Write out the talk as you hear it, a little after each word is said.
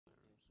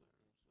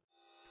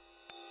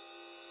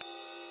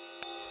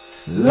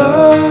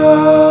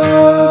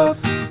Love,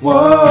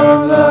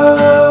 one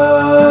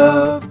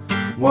love,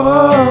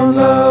 one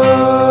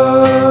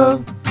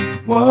love,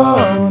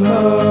 one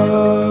love.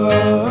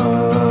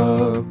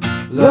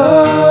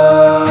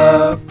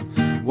 Love,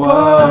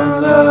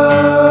 one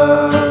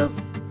love,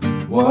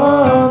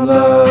 one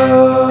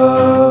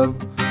love,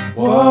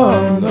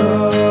 one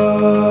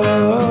love.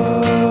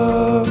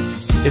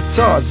 If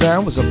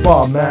Tarzan was a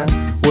barman,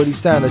 would he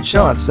stand a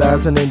chance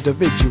as an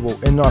individual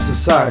in our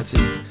society?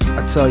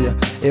 I tell ya,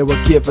 it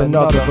would give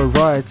another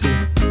variety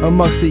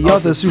amongst the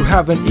others who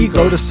have an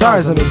ego the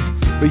size of me.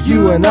 But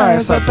you and I,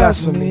 it's like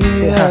blasphemy,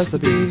 it has to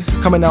be.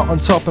 Coming out on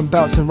top and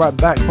bouncing right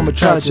back from a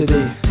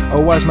tragedy.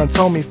 A wise man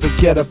told me,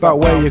 forget about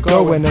where you're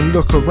going and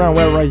look around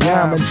where I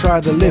am and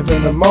try to live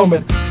in the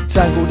moment.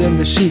 Tangled in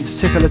the sheets,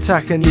 tickle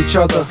attacking each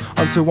other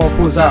until one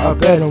falls out of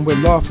bed and we're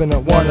laughing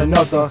at one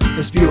another.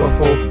 It's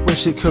beautiful,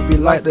 wish it could be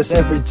like this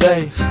every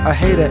day. I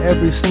hate it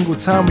every single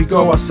time we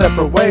go our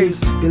separate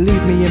ways. You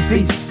leave me in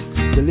peace,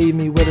 you leave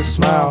me with a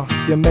smile.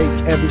 You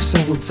make every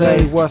single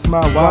day worth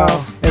my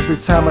while. Every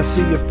time I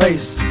see your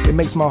face, it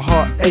makes my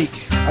heart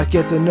ache. I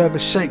get the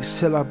nervous shakes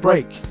till I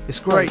break. It's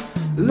great.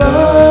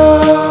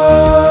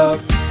 Love,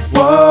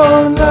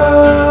 one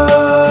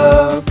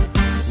love,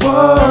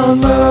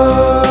 one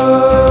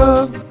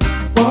love,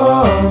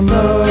 one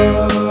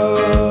love.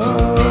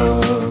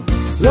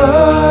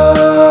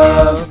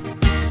 Love,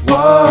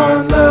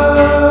 one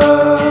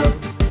love,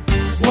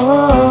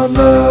 one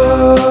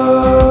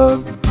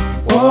love,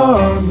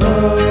 one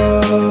love.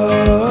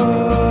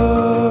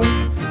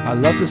 I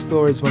love the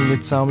stories when you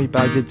tell me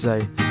about your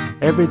day.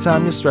 Every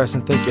time you're stressed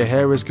and think your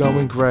hair is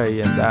going grey,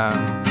 and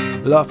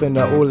I'm laughing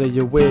at all of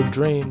your weird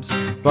dreams.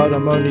 But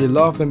I'm only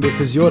laughing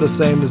because you're the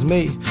same as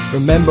me.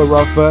 Remember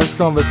our first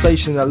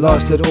conversation that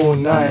lasted all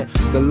night?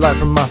 The light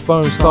from my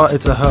phone started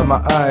to hurt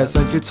my eyes,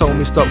 and you told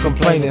me stop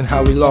complaining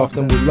how we laughed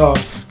and we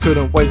laughed.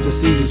 Couldn't wait to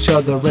see each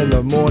other in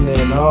the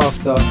morning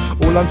after.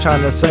 All I'm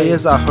trying to say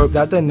is I hope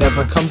that there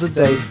never comes a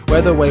day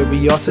where the way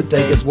we are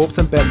today is warped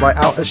and bent right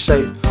out of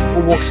shape.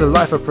 All walks of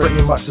life are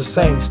pretty much the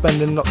same,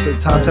 spending lots of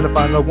time trying to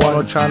find the one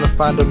or trying to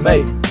find a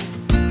mate.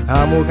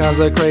 I'm all kinds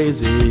of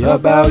crazy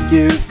about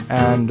you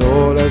and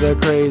all of the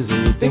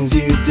crazy things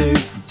you do.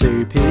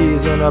 Two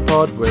peas in a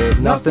pod with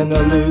nothing to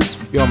lose.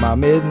 You're my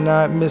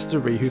midnight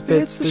mystery who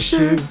fits the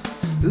shoe.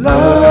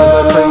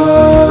 Love, crazy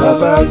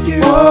about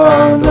you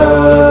and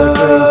all of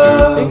the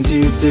crazy things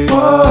you do. Two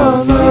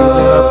peas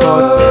in a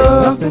pod with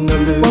nothing to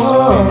lose.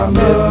 You're my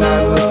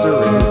midnight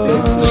mystery who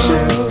fits the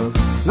shoe.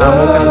 I'm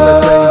all kinds of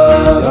crazy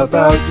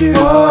about you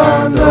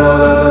and all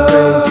of the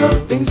crazy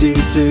things you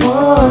do. Two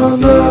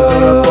peas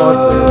in a pod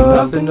with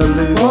nothing to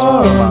lose.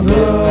 You're my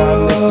midnight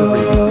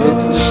mystery who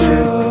fits the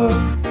shoe.